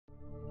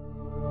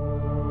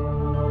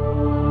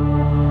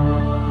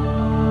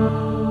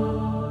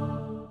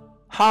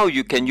how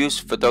you can use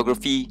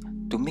photography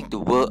to make the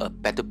world a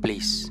better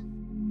place.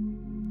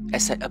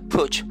 As I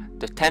approach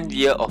the 10th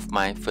year of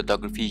my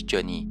photography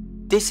journey,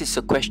 this is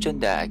a question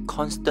that I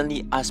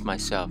constantly ask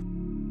myself.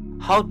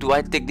 How do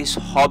I take this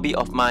hobby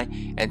of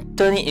mine and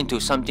turn it into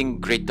something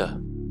greater?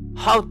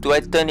 How do I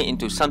turn it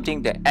into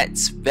something that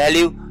adds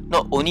value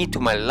not only to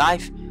my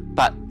life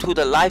but to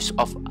the lives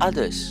of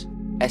others?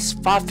 As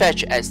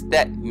far-fetched as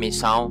that may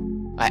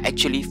sound, I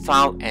actually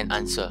found an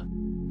answer.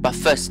 But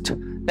first,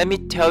 let me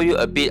tell you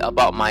a bit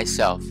about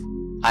myself.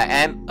 I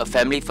am a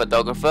family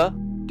photographer.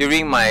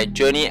 During my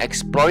journey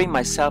exploring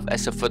myself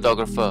as a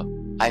photographer,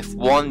 I've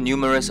won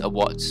numerous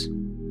awards.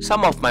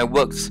 Some of my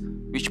works,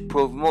 which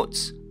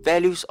promotes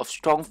values of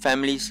strong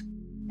families,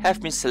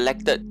 have been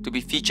selected to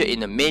be featured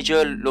in a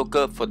major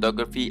local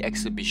photography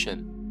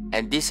exhibition,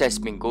 and this has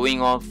been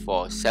going on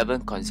for 7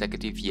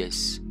 consecutive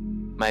years.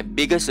 My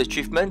biggest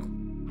achievement,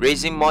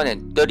 raising more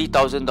than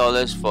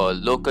 $30,000 for a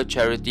local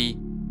charity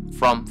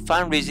from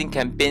fundraising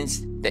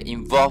campaigns that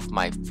involve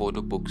my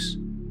photo books.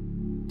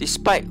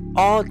 Despite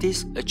all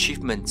these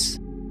achievements,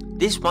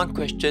 this one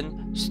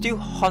question still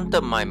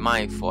haunted my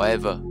mind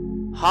forever.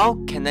 How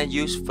can I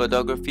use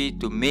photography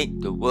to make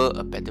the world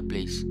a better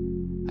place?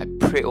 I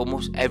prayed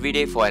almost every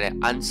day for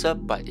an answer,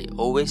 but it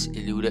always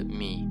eluded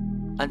me.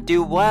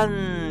 Until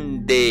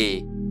one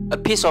day, a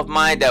piece of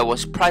mine that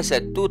was priced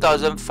at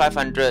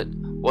 $2,500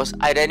 was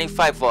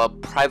identified for a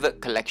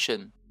private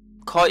collection.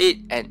 Call it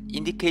an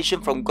indication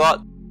from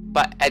God,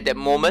 but at that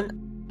moment,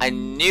 I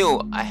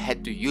knew I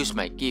had to use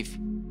my gift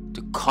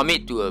to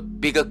commit to a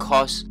bigger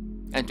cause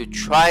and to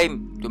try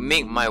to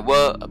make my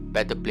world a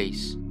better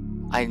place.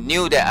 I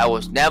knew that I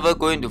was never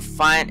going to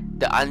find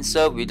the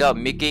answer without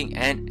making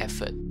an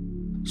effort.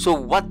 So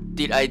what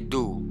did I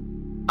do?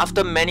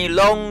 After many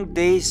long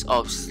days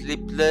of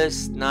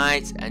sleepless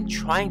nights and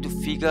trying to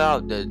figure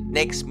out the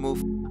next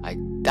move, I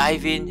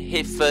dive in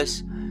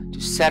headfirst to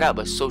set up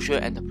a social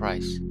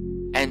enterprise,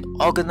 an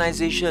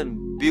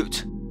organization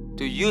built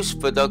to use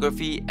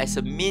photography as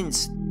a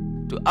means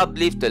to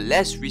uplift the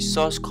less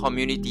resourced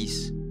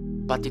communities,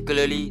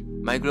 particularly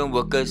migrant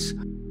workers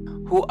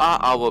who are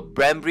our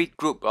primary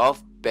group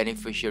of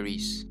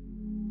beneficiaries.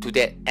 To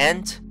that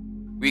end,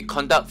 we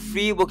conduct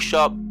free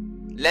workshops,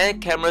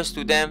 lend cameras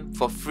to them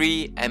for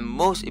free, and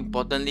most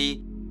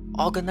importantly,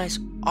 organize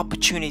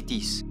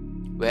opportunities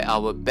where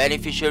our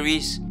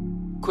beneficiaries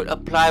could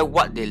apply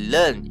what they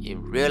learned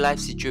in real-life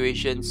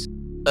situations,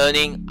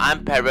 earning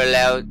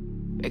unparalleled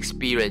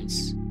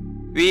experience.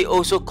 We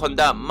also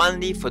conduct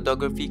monthly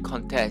photography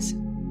contests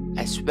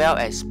as well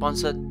as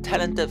sponsor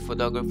talented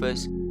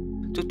photographers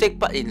to take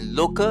part in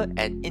local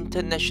and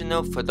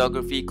international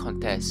photography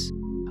contests.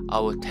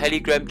 Our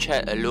Telegram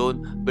chat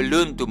alone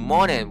ballooned to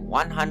more than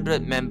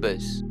 100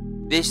 members.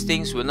 These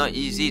things were not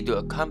easy to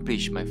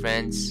accomplish, my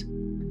friends.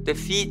 The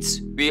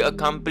feats we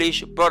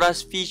accomplished brought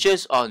us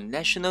features on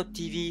national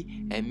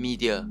TV and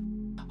media.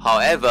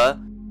 However,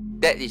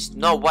 that is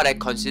not what I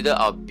consider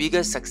our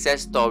biggest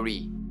success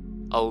story.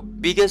 Our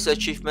biggest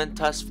achievement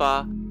thus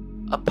far,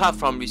 apart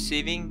from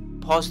receiving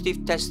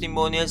positive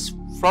testimonials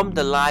from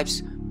the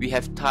lives we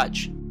have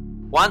touched,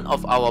 one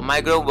of our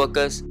migrant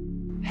workers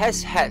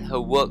has had her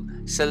work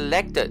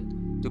selected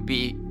to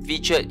be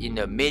featured in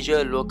a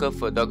major local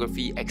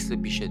photography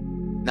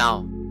exhibition.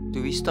 Now,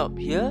 do we stop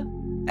here?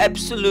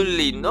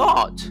 Absolutely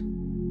not!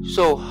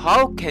 So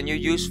how can you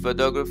use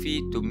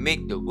photography to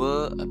make the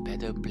world a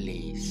better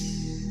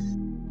place?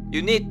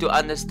 You need to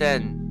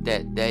understand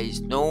that there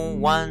is no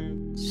one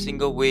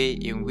single way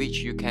in which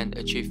you can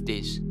achieve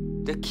this.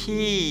 The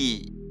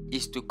key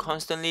is to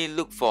constantly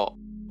look for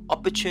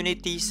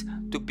opportunities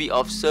to be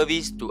of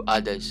service to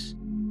others.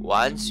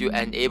 Once you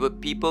enable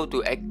people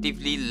to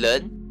actively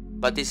learn,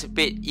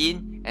 participate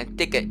in, and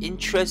take an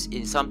interest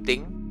in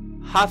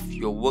something, half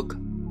your work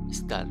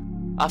is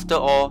done. After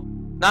all,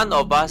 none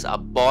of us are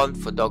born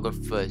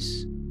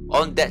photographers.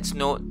 On that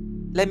note,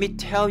 let me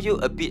tell you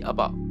a bit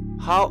about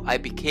how I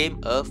became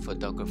a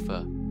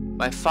photographer.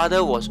 My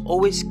father was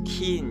always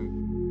keen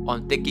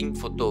on taking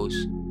photos.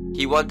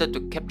 He wanted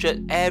to capture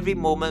every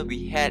moment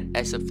we had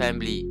as a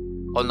family,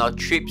 on our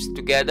trips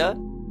together,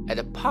 at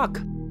the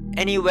park,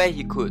 anywhere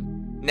he could.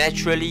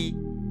 Naturally,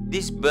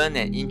 this burned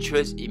an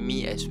interest in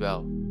me as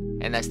well,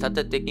 and I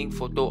started taking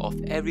photos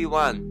of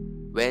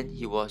everyone when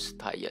he was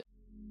tired.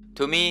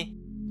 To me,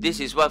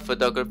 this is what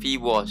photography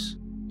was: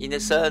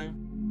 innocent,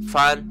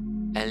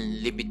 fun,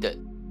 and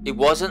limited. It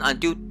wasn't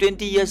until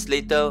 20 years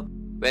later,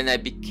 when I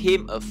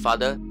became a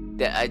father,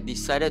 that I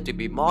decided to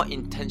be more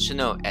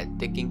intentional at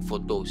taking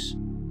photos.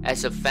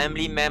 As a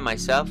family man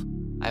myself,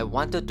 I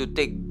wanted to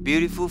take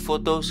beautiful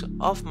photos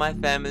of my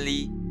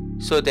family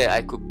so that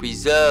I could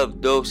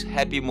preserve those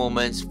happy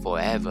moments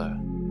forever.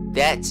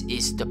 That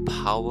is the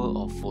power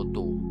of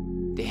photo.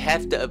 They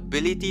have the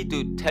ability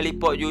to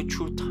teleport you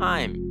through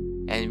time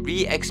and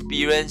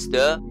re-experience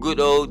the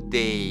good old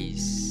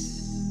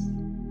days.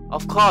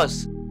 Of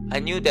course, I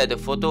knew that the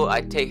photo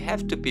I take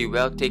have to be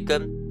well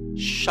taken,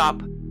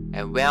 sharp,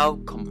 and well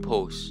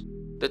composed.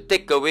 The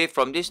takeaway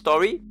from this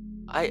story,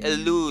 I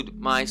allude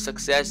my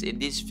success in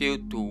this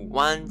field to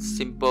one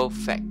simple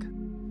fact.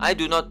 I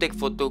do not take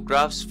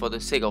photographs for the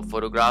sake of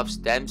photographs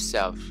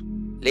themselves.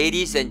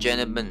 Ladies and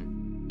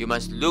gentlemen, you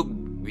must look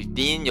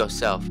within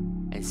yourself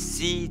and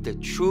see the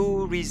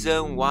true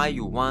reason why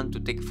you want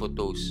to take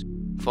photos.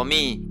 For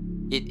me,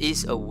 it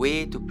is a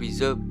way to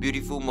preserve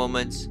beautiful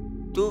moments,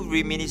 to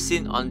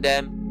reminiscing on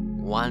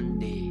them one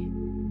day.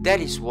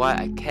 That is why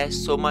I care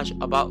so much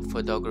about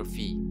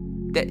photography.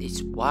 That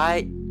is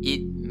why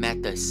it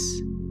matters.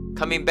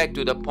 Coming back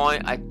to the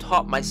point, I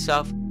taught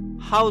myself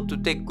how to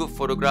take good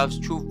photographs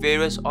through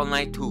various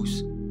online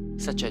tools,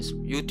 such as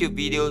YouTube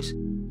videos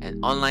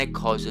and online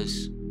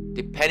courses.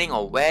 Depending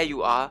on where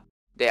you are,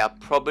 there are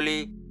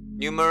probably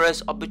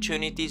numerous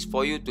opportunities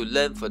for you to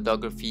learn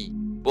photography,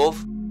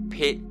 both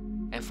paid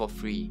and for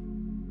free.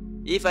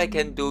 If I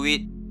can do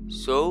it,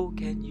 so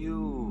can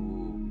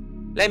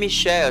you. Let me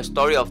share a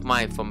story of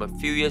mine from a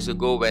few years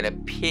ago when I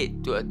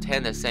paid to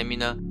attend a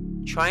seminar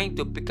trying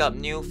to pick up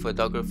new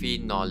photography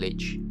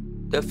knowledge.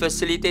 The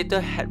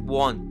facilitator had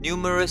won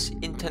numerous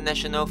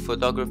international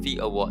photography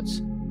awards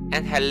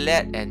and had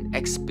led an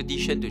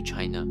expedition to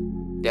China.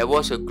 There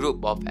was a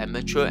group of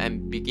amateur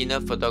and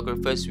beginner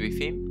photographers with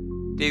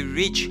him. They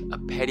reached a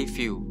paddy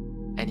field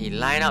and he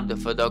lined up the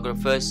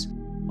photographers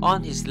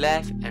on his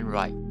left and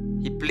right.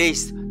 He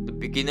placed the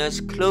beginners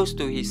close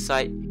to his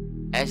side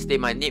as they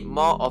might need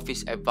more of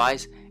his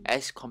advice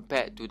as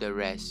compared to the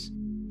rest.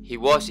 He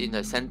was in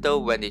the center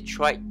when they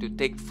tried to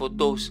take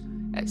photos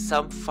at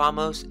some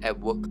farmers at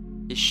work.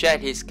 He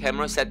shared his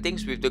camera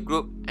settings with the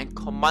group and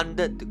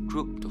commanded the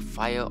group to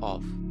fire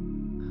off.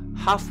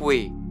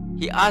 Halfway,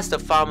 he asked the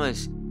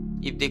farmers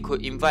if they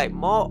could invite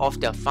more of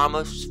their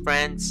farmers'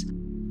 friends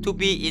to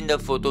be in the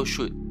photo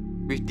shoot.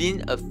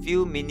 Within a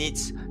few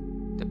minutes,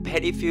 the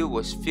paddy field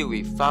was filled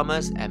with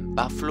farmers and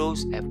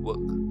buffaloes at work.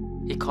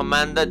 He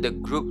commanded the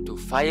group to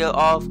fire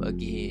off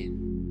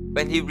again.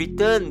 When he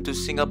returned to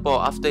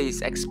Singapore after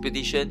his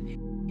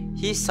expedition,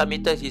 he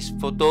submitted his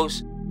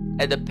photos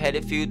at the paddy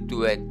field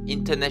to an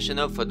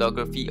International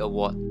Photography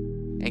Award.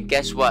 And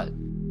guess what?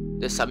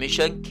 The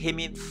submission came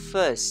in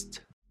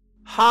first.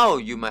 How,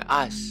 you might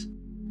ask?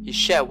 He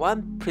shared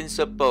one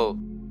principle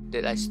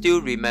that I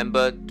still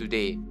remember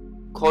today.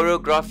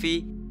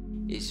 Choreography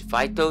is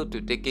vital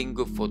to taking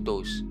good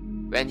photos.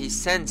 When he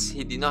sensed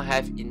he did not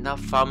have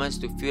enough farmers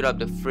to fill up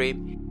the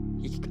frame,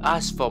 he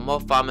asked for more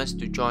farmers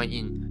to join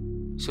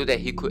in so that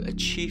he could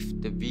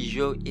achieve the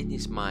visual in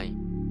his mind.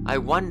 I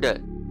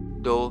wondered,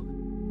 though,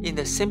 in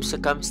the same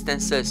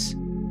circumstances,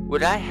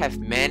 would I have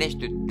managed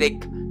to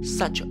take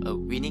such a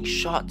winning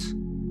shot?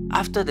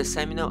 After the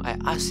seminar, I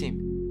asked him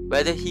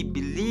whether he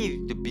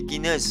believed the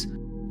beginners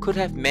could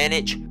have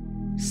managed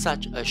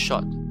such a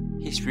shot.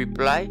 His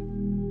reply,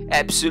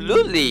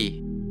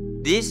 absolutely.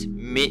 This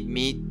made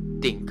me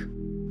think.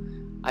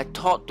 I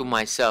thought to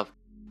myself,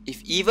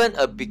 if even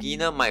a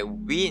beginner might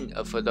win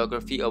a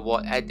photography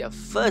award at their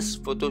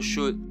first photo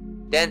shoot,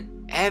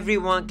 then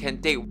everyone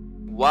can take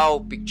wow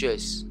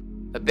pictures.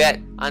 I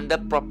bet under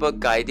proper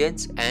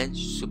guidance and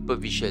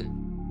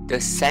supervision.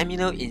 The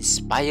seminar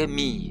inspired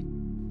me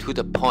to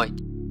the point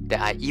that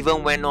I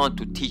even went on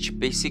to teach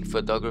basic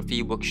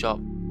photography workshop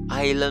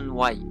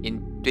island-wide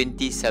in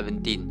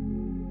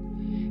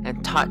 2017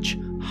 and touch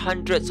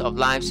hundreds of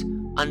lives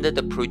under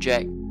the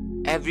project.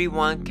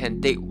 Everyone can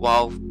take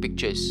wow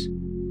pictures.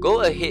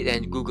 Go ahead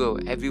and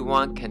Google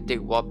everyone can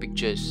take wow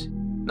pictures.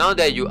 Now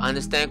that you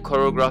understand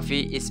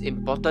choreography is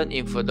important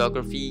in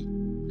photography,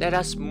 let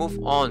us move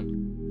on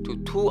to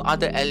two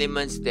other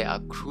elements that are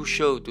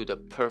crucial to the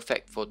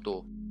perfect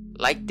photo: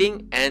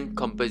 lighting and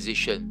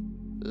composition.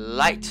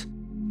 Light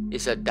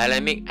is a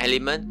dynamic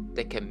element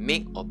that can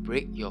make or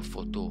break your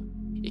photo.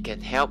 It can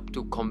help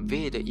to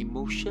convey the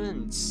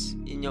emotions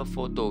in your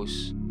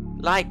photos.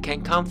 Light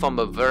can come from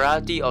a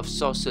variety of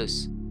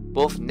sources,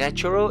 both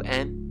natural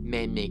and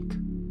man-made,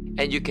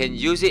 and you can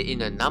use it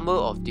in a number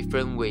of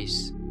different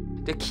ways.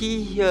 The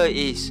key here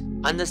is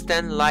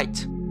understand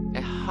light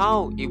and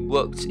how it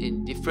works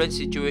in different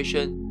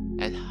situations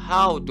and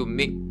how to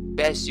make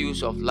best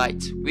use of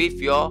light with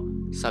your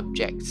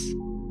subjects.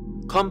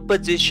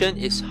 Composition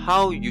is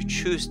how you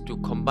choose to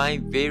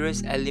combine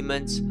various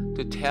elements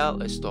to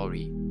tell a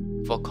story.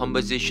 For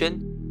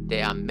composition,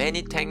 there are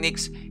many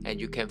techniques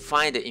and you can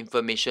find the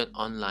information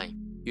online.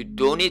 You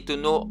don't need to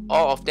know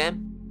all of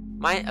them.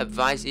 My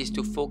advice is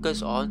to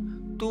focus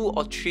on 2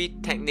 or 3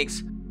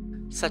 techniques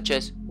such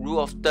as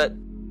rule of third,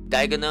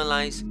 diagonal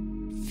lines,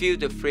 fill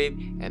the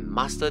frame, and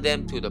master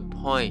them to the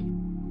point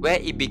where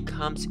it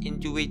becomes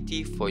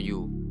intuitive for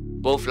you.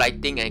 Both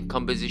lighting and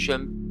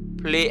composition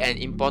play an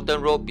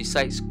important role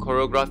besides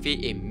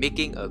choreography in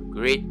making a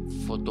great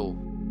photo.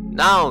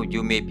 Now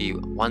you may be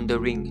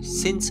wondering,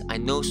 since I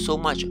know so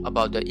much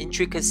about the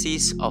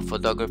intricacies of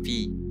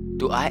photography,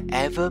 do I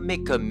ever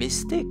make a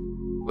mistake?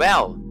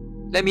 Well,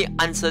 let me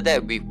answer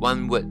that with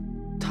one word: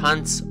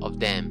 tons of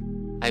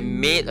them. I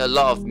made a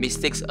lot of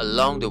mistakes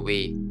along the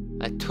way.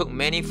 I took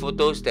many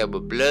photos that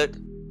were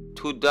blurred,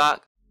 too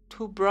dark,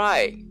 too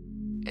bright,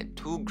 and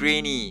too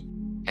grainy,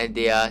 and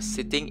they are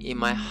sitting in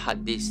my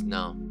hard disk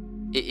now.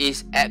 It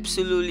is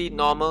absolutely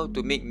normal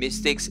to make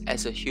mistakes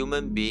as a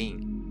human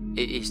being.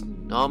 It is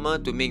normal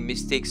to make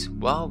mistakes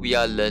while we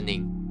are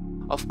learning.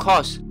 Of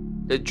course,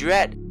 the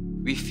dread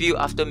we feel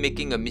after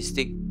making a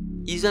mistake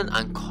isn't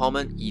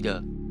uncommon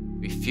either.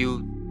 We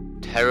feel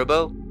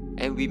terrible,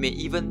 and we may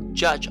even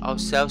judge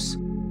ourselves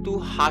too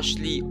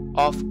harshly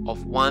off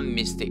of one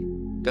mistake.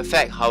 The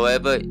fact,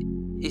 however,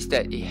 is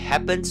that it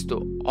happens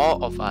to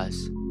all of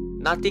us.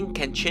 Nothing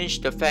can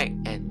change the fact,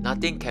 and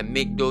nothing can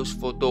make those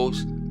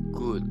photos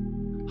good.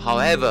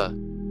 However,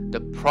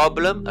 the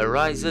problem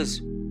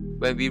arises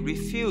when we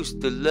refuse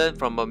to learn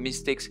from our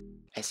mistakes.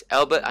 As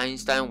Albert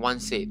Einstein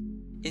once said,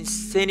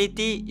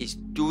 insanity is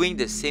doing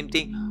the same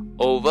thing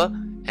over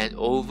and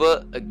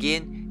over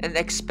again and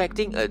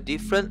expecting a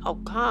different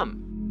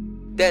outcome.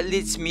 That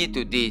leads me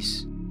to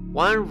this.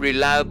 One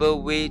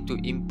reliable way to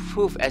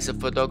improve as a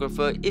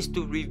photographer is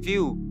to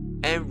review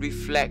and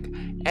reflect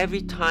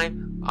every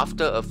time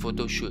after a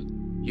photo shoot.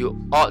 You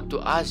ought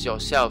to ask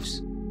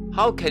yourselves,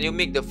 how can you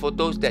make the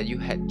photos that you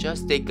had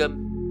just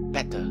taken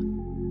better?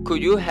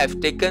 Could you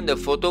have taken the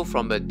photo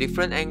from a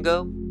different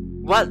angle?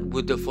 What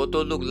would the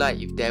photo look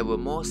like if there were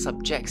more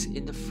subjects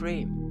in the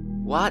frame?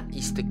 What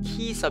is the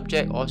key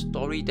subject or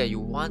story that you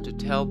want to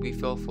tell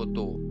with your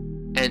photo?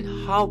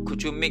 And how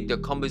could you make the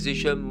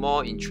composition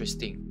more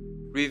interesting?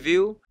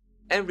 Review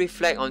and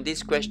reflect on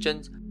these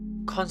questions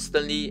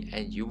constantly,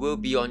 and you will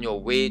be on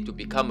your way to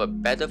become a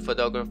better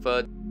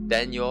photographer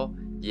than your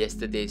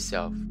yesterday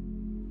self.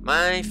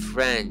 My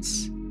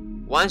friends,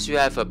 once you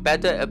have a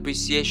better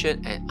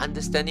appreciation and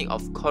understanding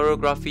of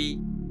choreography,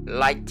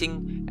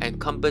 lighting, and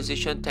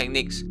composition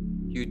techniques,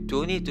 you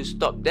don't need to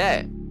stop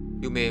there.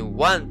 You may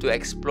want to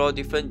explore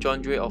different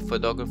genres of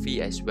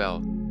photography as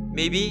well.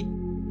 Maybe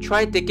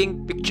try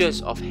taking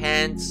pictures of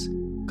hands,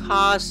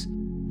 cars,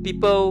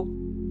 people,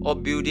 or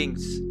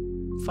buildings.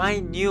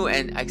 Find new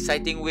and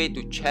exciting ways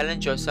to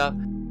challenge yourself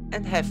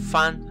and have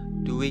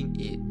fun doing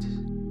it.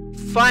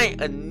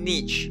 Find a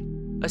niche,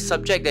 a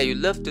subject that you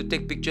love to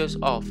take pictures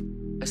of,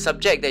 a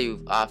subject that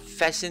you are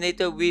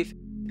fascinated with,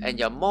 and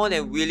you're more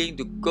than willing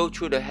to go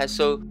through the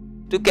hassle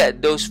to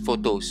get those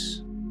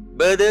photos.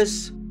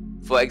 Birders,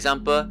 for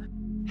example,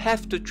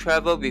 have to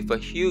travel with a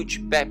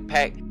huge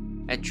backpack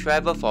and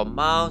travel for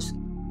miles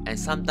and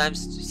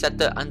sometimes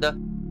settle under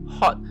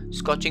hot,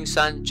 scorching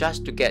sun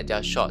just to get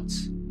their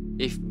shots.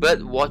 If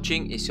bird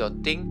watching is your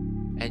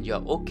thing and you're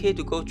okay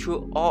to go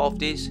through all of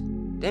this,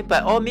 then by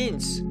all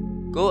means,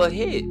 go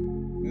ahead.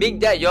 Make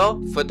that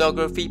your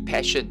photography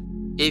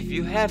passion. If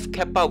you have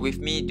kept up with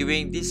me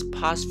during these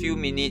past few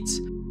minutes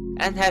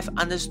and have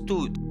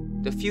understood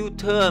the few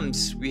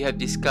terms we have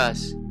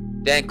discussed,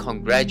 then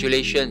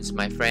congratulations,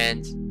 my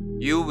friends.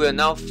 You will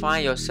now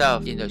find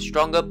yourself in a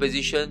stronger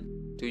position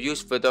to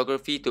use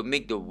photography to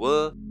make the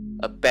world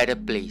a better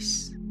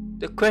place.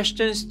 The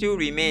question still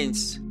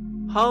remains,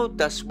 how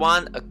does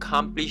one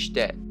accomplish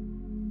that?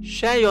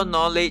 Share your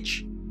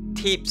knowledge,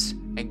 tips,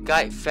 and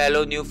guide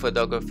fellow new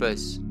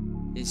photographers.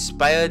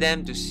 Inspire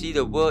them to see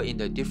the world in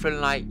a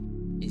different light.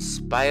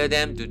 Inspire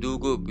them to do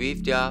good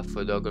with their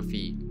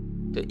photography.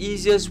 The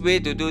easiest way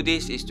to do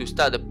this is to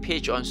start a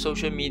page on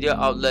social media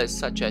outlets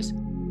such as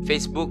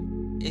Facebook,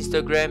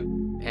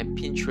 Instagram, and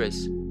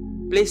Pinterest,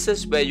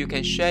 places where you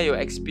can share your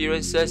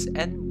experiences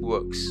and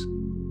works.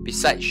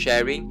 Besides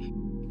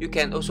sharing, you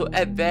can also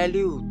add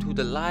value to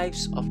the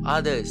lives of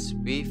others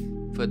with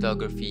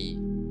photography.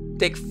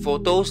 Take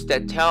photos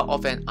that tell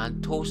of an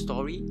untold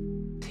story,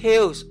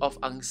 tales of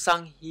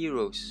unsung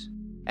heroes,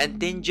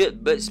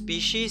 endangered bird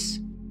species,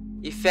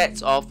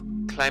 effects of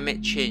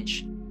climate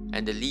change,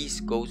 and the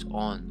list goes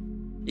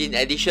on. In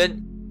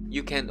addition,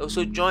 you can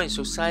also join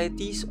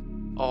societies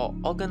or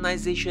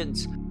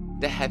organizations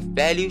that have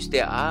values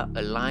that are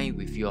aligned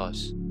with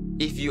yours.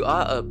 If you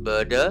are a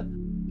birder,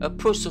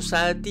 approach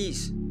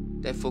societies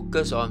that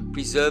focus on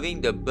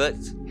preserving the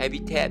birds'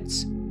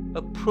 habitats.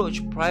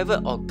 Approach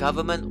private or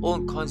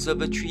government-owned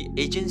conservatory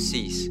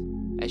agencies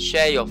and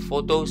share your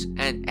photos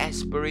and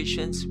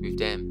aspirations with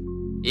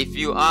them. If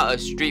you are a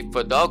street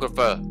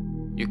photographer,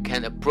 you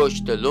can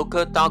approach the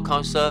local town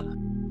council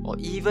or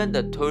even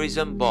the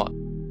tourism board.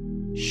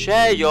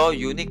 Share your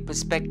unique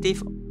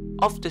perspective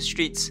of the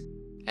streets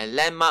and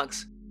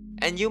landmarks,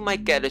 and you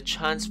might get a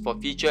chance for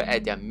feature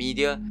at their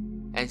media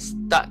and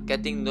start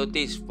getting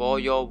noticed for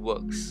your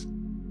works.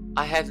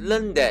 I have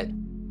learned that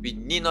we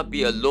need not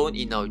be alone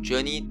in our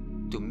journey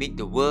to make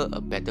the world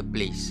a better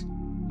place.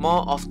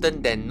 More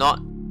often than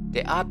not,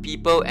 there are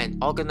people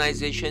and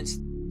organizations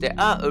that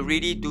are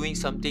already doing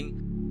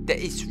something that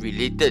is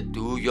related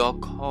to your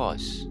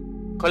cause.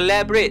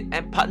 Collaborate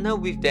and partner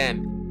with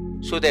them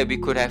so that we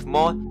could have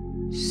more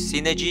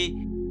synergy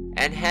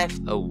and have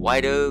a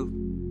wider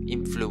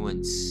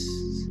influence.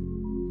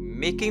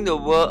 Making the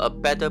world a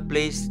better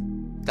place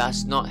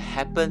does not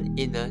happen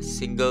in a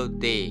single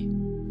day,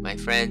 my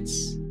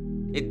friends.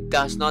 It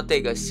does not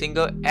take a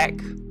single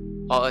act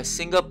or a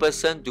single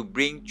person to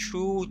bring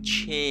true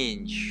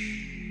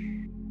change.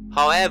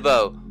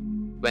 However,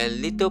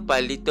 when little by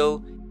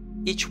little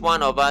each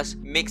one of us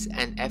makes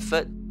an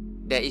effort,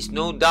 there is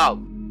no doubt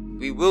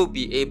we will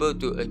be able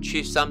to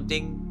achieve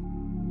something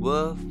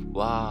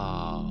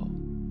worthwhile.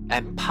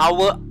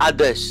 Empower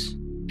others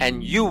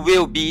and you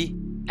will be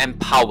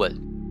empowered.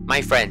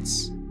 My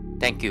friends,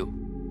 thank you.